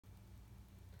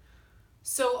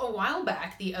So a while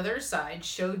back, the other side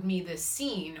showed me this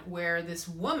scene where this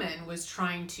woman was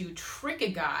trying to trick a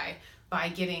guy by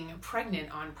getting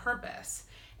pregnant on purpose.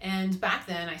 And back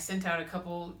then, I sent out a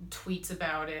couple tweets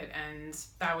about it, and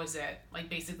that was it. Like,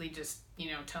 basically just,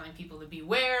 telling people to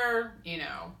beware,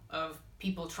 of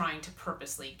people trying to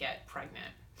purposely get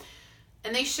pregnant.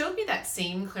 And they showed me that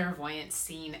same clairvoyant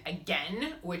scene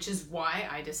again, which is why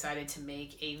I decided to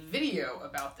make a video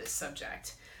about this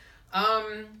subject.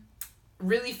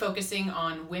 Really focusing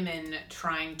on women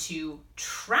trying to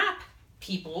trap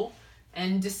people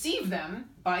and deceive them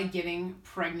by getting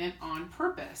pregnant on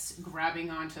purpose,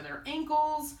 grabbing onto their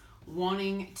ankles,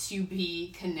 wanting to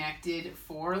be connected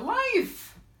for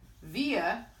life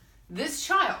via this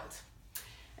child.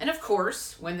 And of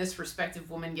course, when this respective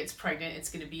woman gets pregnant,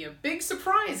 it's going to be a big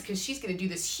surprise because she's going to do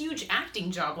this huge acting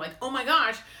job like, oh my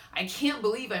gosh, I can't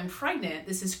believe I'm pregnant.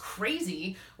 This is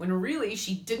crazy. When really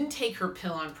she didn't take her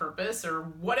pill on purpose or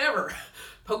whatever.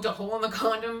 Poked a hole in the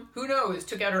condom. Who knows?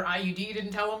 Took out her IUD,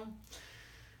 didn't tell him.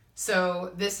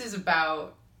 So this is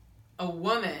about a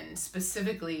woman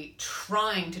specifically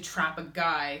trying to trap a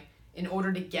guy in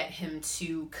order to get him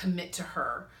to commit to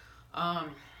her.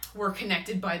 We're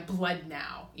connected by blood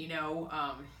now,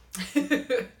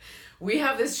 we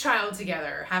have this child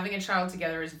together. Having a child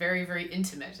together is very, very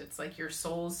intimate. It's like your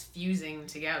souls fusing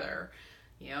together,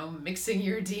 mixing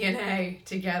your DNA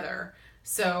together.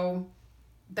 So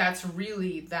that's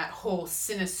really that whole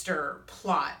sinister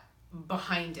plot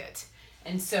behind it.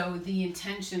 And so the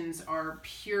intentions are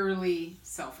purely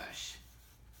selfish.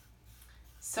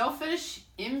 Selfish,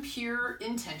 impure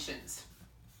intentions.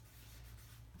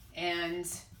 And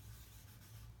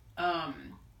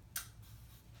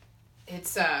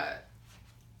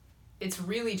it's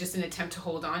really just an attempt to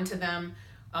hold on to them,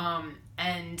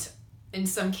 and in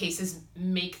some cases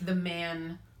make the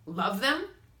man love them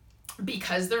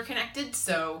because they're connected.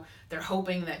 So they're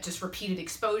hoping that just repeated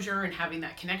exposure and having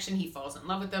that connection, he falls in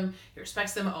love with them, he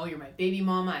respects them. Oh, you're my baby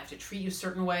mama, I have to treat you a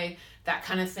certain way, that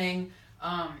kind of thing.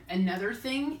 Another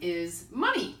thing is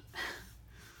money.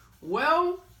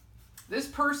 Well, this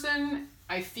person,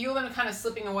 I feel them kind of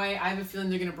slipping away. I have a feeling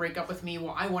they're going to break up with me.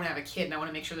 Well, I want to have a kid and I want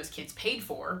to make sure this kid's paid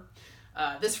for.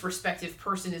 This respective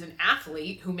person is an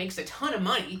athlete who makes a ton of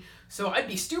money, so I'd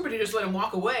be stupid to just let him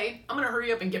walk away. I'm going to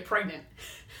hurry up and get pregnant.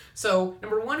 So,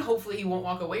 number one, hopefully he won't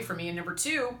walk away from me. And number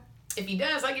two, if he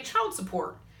does, I get child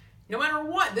support. No matter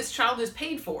what, this child is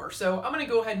paid for. So I'm going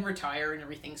to go ahead and retire and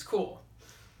everything's cool.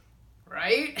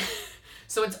 Right?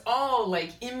 So it's all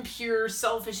like impure,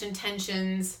 selfish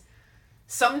intentions.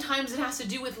 Sometimes it has to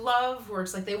do with love, where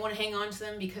it's like they want to hang on to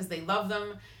them because they love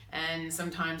them. And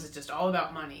sometimes it's just all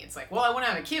about money. It's like, well, I want to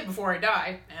have a kid before I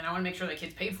die, and I want to make sure that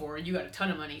kid's paid for, and you got a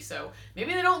ton of money. So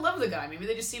maybe they don't love the guy. Maybe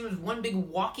they just see him as one big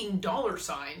walking dollar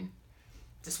sign.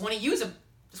 Just want to use him.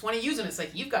 It's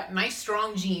like, you've got nice,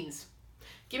 strong genes.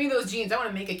 Give me those genes. I want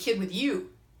to make a kid with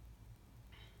you.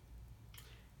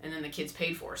 And then the kid's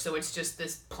paid for. So it's just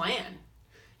this plan.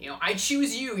 I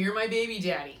choose you. You're my baby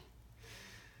daddy.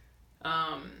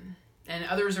 And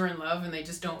others are in love and they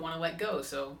just don't want to let go,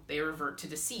 so they revert to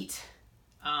deceit.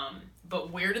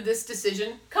 But where did this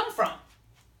decision come from?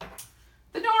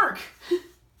 The dark.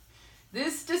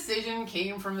 This decision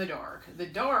came from the dark. The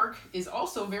dark is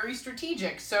also very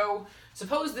strategic. So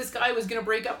suppose this guy was going to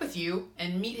break up with you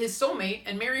and meet his soulmate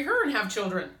and marry her and have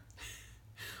children.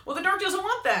 Well, the dark doesn't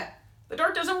want that. The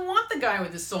dark doesn't want the guy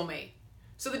with his soulmate.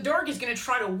 So the dark is going to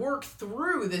try to work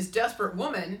through this desperate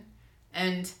woman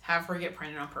and have her get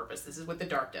pregnant on purpose. This is what the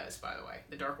dark does, by the way.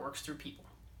 The dark works through people.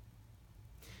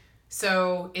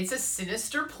 So it's a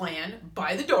sinister plan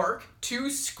by the dark to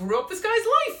screw up this guy's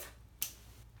life.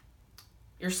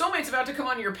 Your soulmate's about to come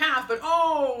onto your path, but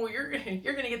you're going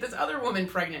to get this other woman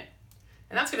pregnant.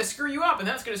 And that's going to screw you up, and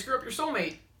that's going to screw up your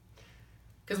soulmate.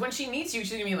 Because when she meets you,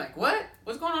 she's going to be like, what?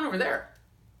 What's going on over there?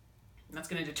 And that's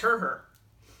going to deter her.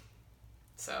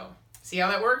 So, see how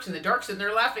that works? And the dark's sitting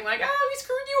there laughing like, we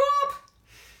screwed you up.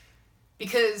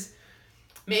 Because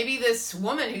maybe this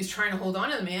woman who's trying to hold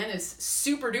on to the man is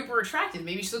super duper attractive.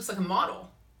 Maybe she looks like a model.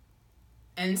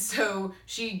 And so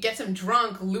she gets him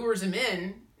drunk, lures him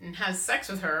in, and has sex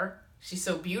with her. She's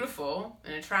so beautiful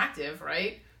and attractive,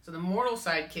 right? So the mortal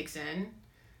side kicks in,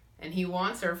 and he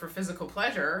wants her for physical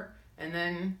pleasure, and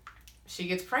then she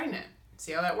gets pregnant.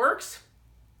 See how that works?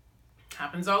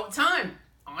 Happens all the time.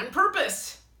 On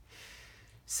purpose.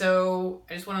 So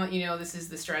I just want to let you know this is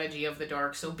the strategy of the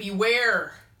dark. So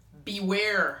beware.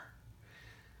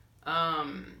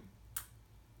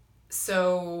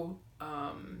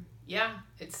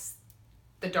 It's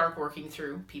the dark working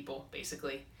through people,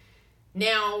 basically.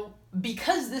 Now,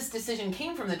 because this decision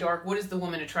came from the dark, what is the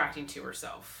woman attracting to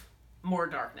herself? more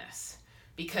darkness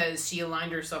because she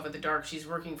aligned herself with the dark. She's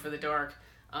working for the dark.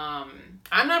 I'm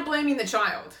not blaming the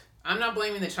child. I'm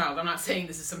not saying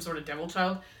this is some sort of devil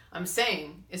child. I'm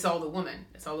saying it's all the woman.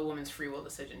 It's all the woman's free will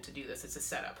decision to do this. It's a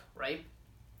setup, right?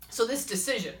 So this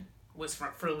decision was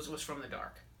from the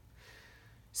dark.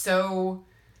 So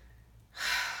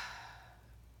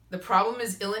the problem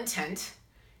is ill intent,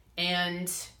 and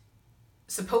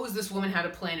suppose this woman had a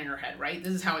plan in her head, right?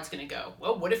 This is how it's going to go.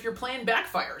 Well, what if your plan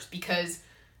backfires? Because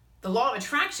the law of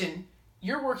attraction,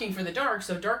 you're working for the dark,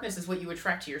 so darkness is what you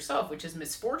attract to yourself, which is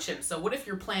misfortune. So what if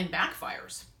your plan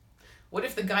backfires? What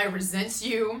if the guy resents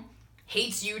you,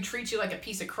 hates you, treats you like a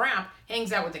piece of crap,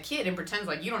 hangs out with a kid and pretends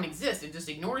like you don't exist and just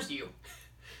ignores you?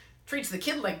 Treats the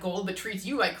kid like gold, but treats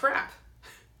you like crap.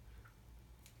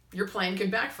 Your plan could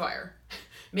backfire.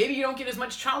 Maybe you don't get as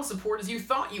much child support as you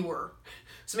thought you were.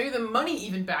 So maybe the money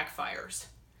even backfires.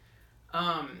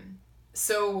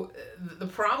 So the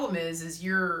problem is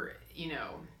you're,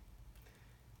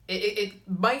 it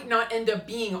might not end up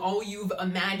being all you've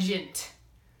imagined.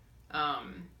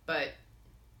 But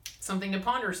something to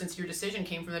ponder, since your decision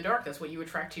came from the dark. That's what you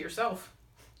attract to yourself.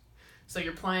 So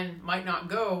your plan might not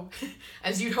go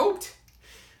as you'd hoped.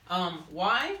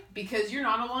 Why? Because you're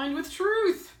not aligned with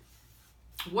truth.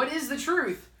 What is the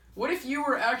truth? What if you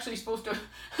were actually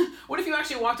what if you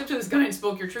actually walked up to this guy and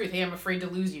spoke your truth? Hey, I'm afraid to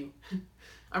lose you.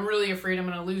 I'm really afraid I'm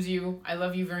going to lose you. I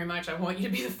love you very much. I want you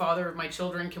to be the father of my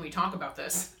children. Can we talk about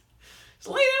this? Just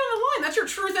lay it out on the line. That's your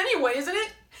truth anyway, isn't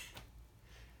it?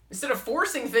 Instead of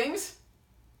forcing things,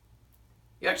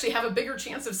 you actually have a bigger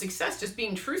chance of success just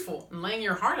being truthful and laying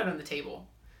your heart out on the table.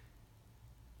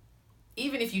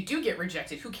 Even if you do get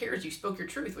rejected, who cares? You spoke your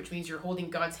truth, which means you're holding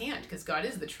God's hand, because God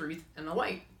is the truth and the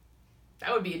light.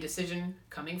 That would be a decision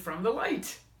coming from the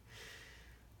light.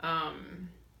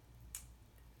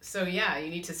 So yeah, you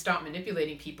need to stop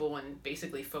manipulating people and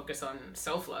basically focus on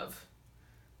self-love.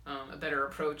 A better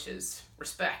approach is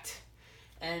respect.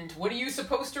 And what are you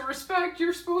supposed to respect?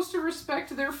 You're supposed to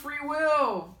respect their free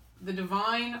will. The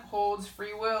divine holds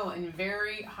free will in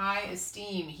very high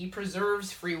esteem. He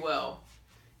preserves free will.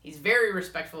 He's very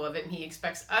respectful of it, and he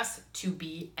expects us to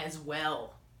be as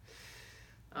well.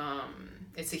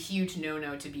 It's a huge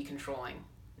no-no to be controlling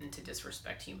and to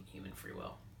disrespect human free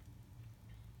will.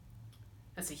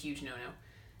 That's a huge no-no.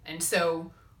 And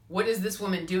so, what is this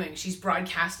woman doing? She's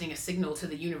broadcasting a signal to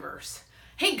the universe.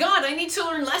 Hey, God, I need to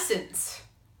learn lessons.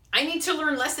 I need to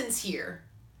learn lessons here.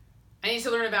 I need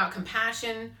to learn about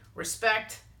compassion,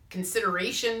 respect,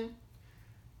 consideration.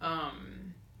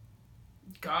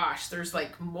 Gosh, there's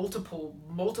like multiple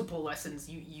lessons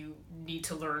you need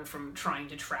to learn from trying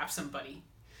to trap somebody.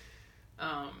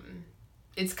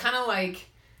 It's kind of like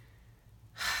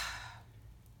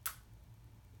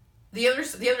the other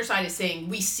side is saying,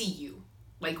 we see you.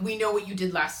 Like, we know what you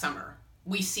did last summer.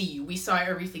 We see you. We saw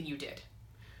everything you did.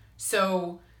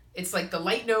 So it's like the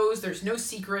light knows, there's no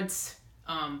secrets,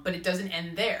 but it doesn't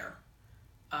end there.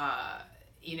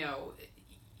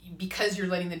 Because you're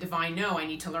letting the divine know, I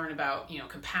need to learn about,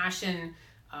 compassion,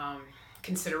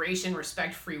 consideration,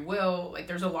 respect, free will. Like,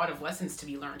 there's a lot of lessons to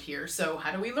be learned here. So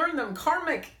how do we learn them?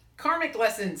 Karmic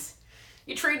lessons.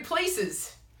 You trade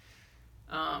places.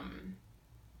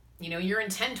 Your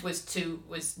intent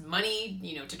was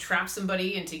money, to trap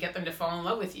somebody and to get them to fall in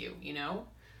love with you,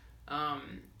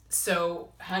 So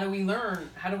how do we learn?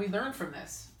 How do we learn from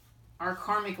this? Our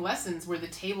karmic lessons where the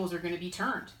tables are going to be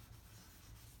turned.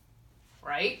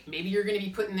 Right? Maybe you're going to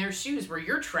be put in their shoes where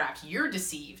you're trapped, you're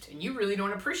deceived, and you really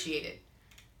don't appreciate it.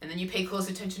 And then you pay close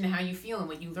attention to how you feel and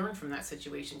what you learn from that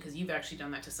situation, because you've actually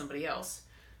done that to somebody else.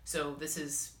 So this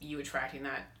is you attracting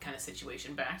that kind of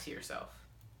situation back to yourself.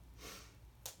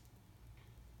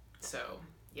 So,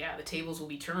 yeah, the tables will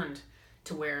be turned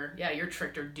to where, yeah, you're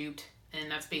tricked or duped, and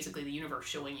that's basically the universe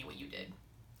showing you what you did.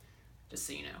 Just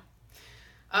so you know.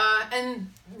 And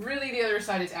really the other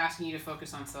side is asking you to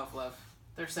focus on self-love.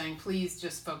 They're saying, please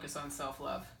just focus on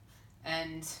self-love.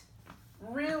 And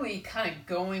really kind of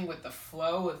going with the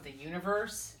flow of the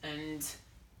universe and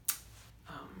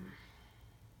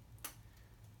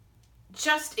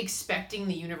just expecting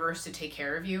the universe to take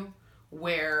care of you,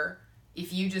 where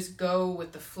if you just go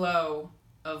with the flow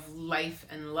of life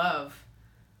and love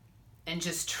and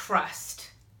just trust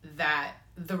that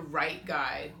the right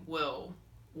guy will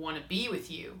want to be with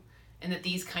you and that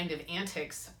these kind of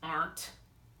antics aren't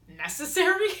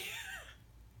necessary.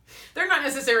 They're not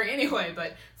necessary anyway,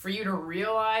 but for you to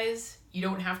realize you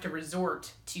don't have to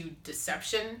resort to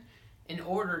deception in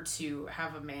order to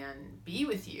have a man be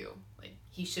with you. Like,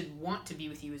 he should want to be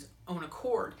with you his own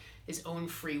accord, his own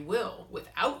free will,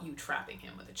 without you trapping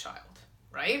him with a child,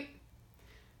 right?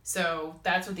 So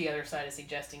that's what the other side is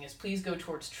suggesting, is please go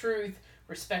towards truth,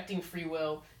 respecting free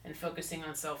will, and focusing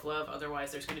on self-love.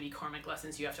 Otherwise, there's going to be karmic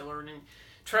lessons you have to learn. And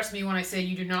trust me when I say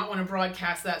you do not want to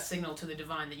broadcast that signal to the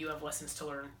divine that you have lessons to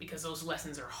learn, because those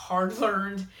lessons are hard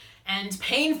learned and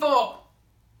painful.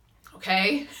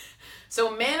 Okay?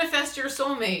 So manifest your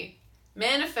soulmate.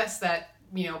 Manifest that,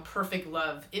 perfect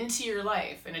love into your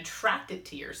life and attract it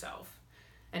to yourself.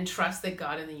 And trust that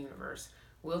God and the universe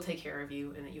will take care of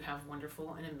you and that you have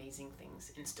wonderful and amazing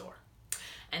things in store.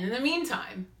 And in the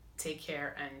meantime, take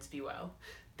care and be well.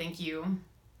 Thank you.